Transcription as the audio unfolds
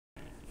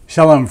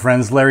Shalom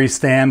friends, Larry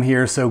Stamm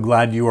here. So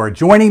glad you are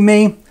joining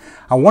me.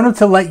 I wanted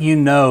to let you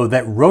know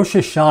that Rosh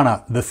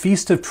Hashanah, the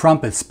Feast of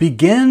Trumpets,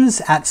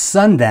 begins at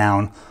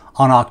sundown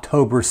on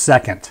October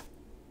 2nd.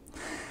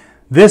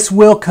 This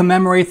will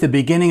commemorate the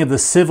beginning of the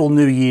civil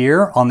new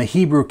year. On the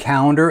Hebrew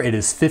calendar, it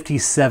is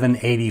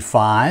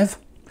 5785.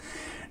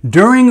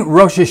 During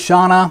Rosh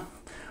Hashanah,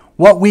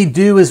 what we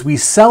do is we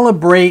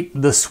celebrate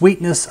the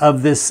sweetness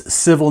of this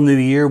civil new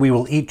year. We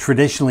will eat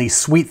traditionally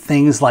sweet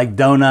things like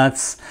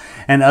donuts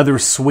and other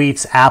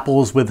sweets,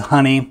 apples with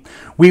honey.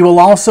 We will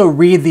also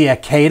read the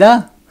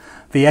Akedah.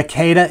 The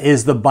Akedah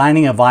is the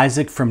binding of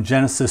Isaac from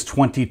Genesis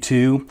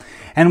 22.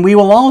 And we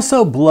will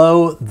also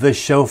blow the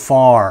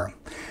shofar.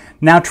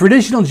 Now,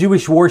 traditional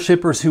Jewish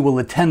worshipers who will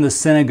attend the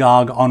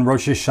synagogue on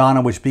Rosh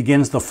Hashanah, which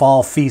begins the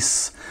fall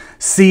feast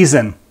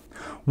season,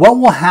 what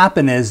will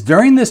happen is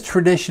during this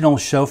traditional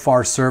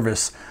shofar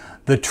service,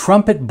 the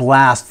trumpet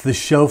blast, the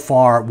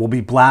shofar, will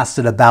be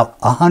blasted about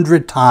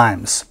 100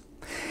 times.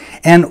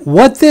 And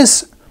what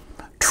this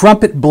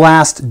trumpet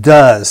blast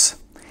does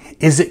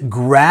is it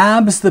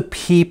grabs the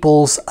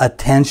people's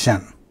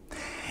attention.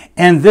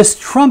 And this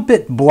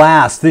trumpet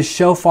blast, this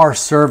shofar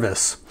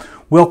service,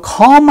 will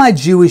call my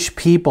Jewish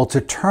people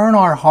to turn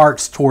our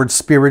hearts towards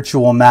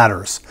spiritual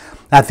matters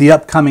at the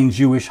upcoming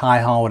Jewish high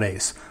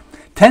holidays.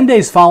 10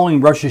 days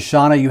following Rosh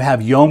Hashanah, you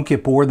have Yom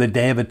Kippur, the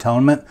Day of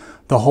Atonement,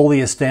 the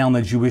holiest day on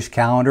the Jewish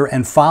calendar.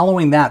 And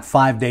following that,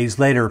 5 days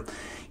later,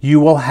 you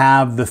will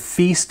have the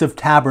Feast of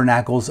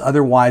Tabernacles,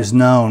 otherwise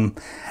known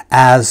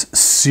as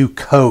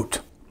Sukkot.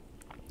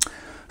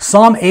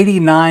 Psalm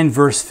 89,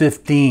 verse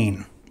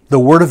 15, the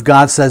Word of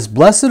God says,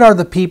 "Blessed are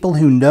the people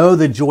who know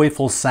the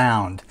joyful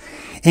sound."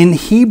 In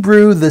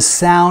Hebrew, the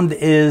sound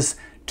is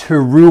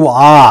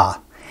teruah,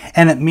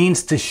 and it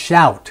means to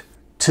shout,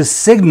 to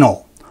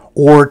signal,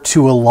 or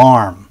to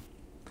alarm.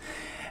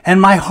 And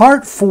my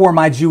heart for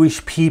my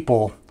Jewish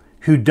people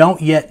who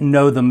don't yet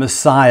know the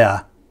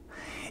Messiah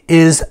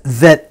is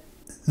that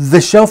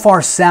the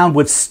shofar sound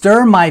would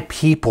stir my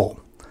people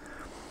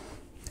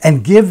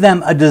and give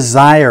them a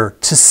desire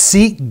to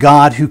seek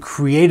God who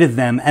created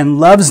them and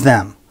loves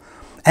them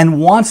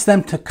and wants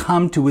them to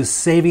come to his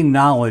saving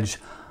knowledge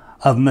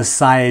of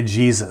Messiah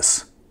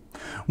Jesus.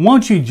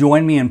 Won't you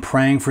join me in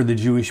praying for the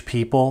Jewish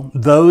people,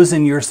 those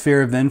in your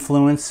sphere of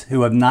influence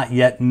who have not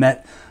yet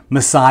met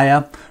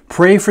Messiah?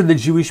 Pray for the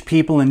Jewish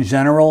people in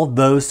general,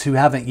 those who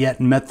haven't yet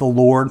met the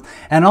Lord.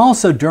 And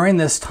also during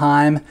this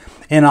time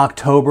in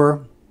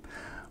October,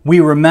 we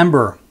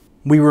remember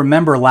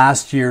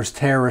last year's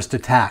terrorist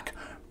attack.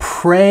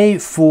 Pray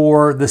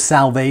for the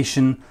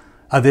salvation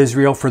of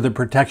Israel, for the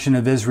protection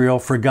of Israel,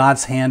 for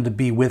God's hand to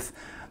be with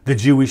the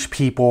Jewish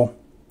people.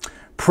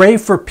 Pray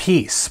for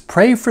peace.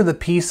 Pray for the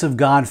peace of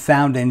God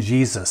found in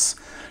Jesus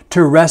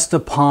to rest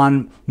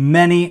upon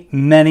many,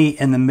 many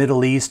in the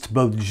Middle East,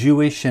 both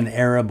Jewish and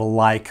Arab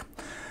alike.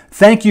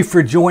 Thank you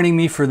for joining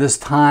me for this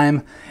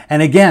time.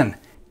 And again,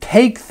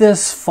 take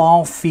this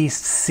fall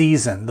feast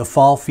season, the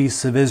fall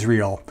feasts of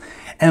Israel,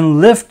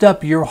 and lift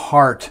up your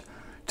heart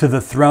to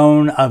the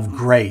throne of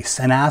grace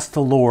and ask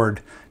the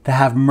Lord to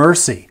have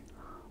mercy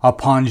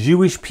upon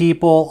Jewish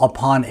people,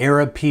 upon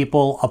Arab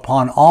people,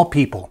 upon all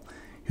people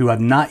who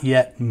have not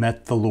yet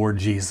met the Lord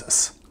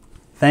Jesus.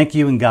 Thank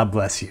you and God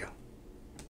bless you.